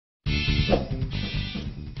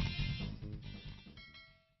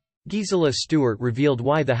Gisela Stuart revealed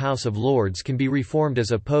why the House of Lords can be reformed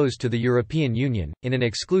as opposed to the European Union, in an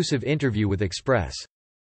exclusive interview with Express.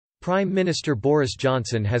 Prime Minister Boris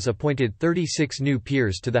Johnson has appointed 36 new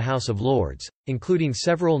peers to the House of Lords, including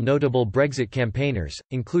several notable Brexit campaigners,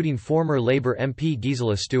 including former Labour MP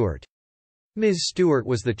Gisela Stuart. Ms. Stuart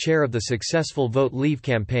was the chair of the successful Vote Leave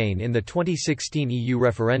campaign in the 2016 EU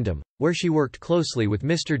referendum, where she worked closely with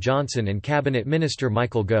Mr Johnson and Cabinet Minister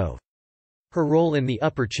Michael Gove. Her role in the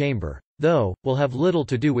upper chamber, though, will have little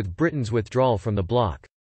to do with Britain's withdrawal from the bloc.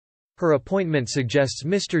 Her appointment suggests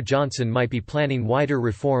Mr Johnson might be planning wider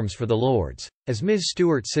reforms for the Lords, as Ms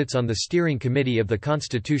Stuart sits on the steering committee of the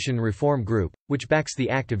Constitution Reform Group, which backs the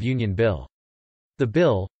Act of Union Bill. The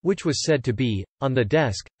bill, which was said to be on the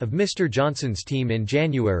desk of Mr Johnson's team in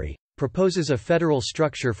January, proposes a federal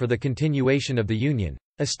structure for the continuation of the Union,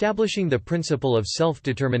 establishing the principle of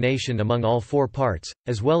self-determination among all four parts,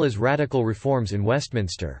 as well as radical reforms in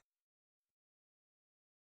Westminster.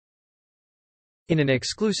 In an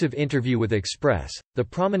exclusive interview with Express, the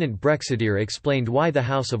prominent Brexiteer explained why the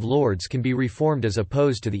House of Lords can be reformed as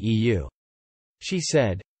opposed to the EU. She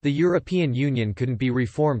said, "The European Union couldn't be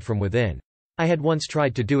reformed from within. I had once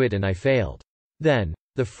tried to do it and I failed. Then,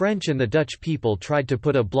 the French and the Dutch people tried to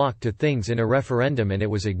put a block to things in a referendum and it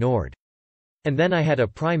was ignored. And then I had a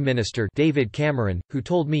Prime Minister, David Cameron, who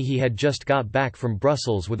told me he had just got back from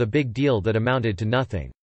Brussels with a big deal that amounted to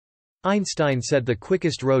nothing." Einstein said the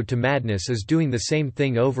quickest road to madness is doing the same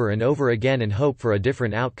thing over and over again and hope for a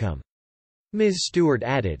different outcome. Ms. Stuart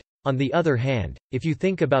added, "On the other hand, if you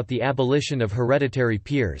think about the abolition of hereditary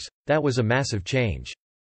peers, that was a massive change.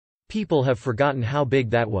 People have forgotten how big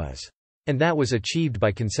that was. And that was achieved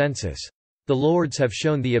by consensus. The Lords have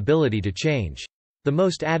shown the ability to change. The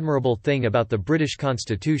most admirable thing about the British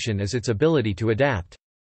Constitution is its ability to adapt."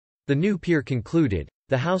 The new peer concluded,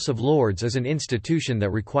 "The House of Lords is an institution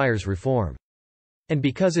that requires reform. And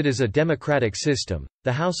because it is a democratic system,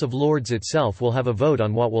 the House of Lords itself will have a vote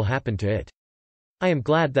on what will happen to it. I am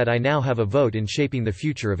glad that I now have a vote in shaping the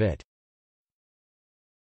future of it."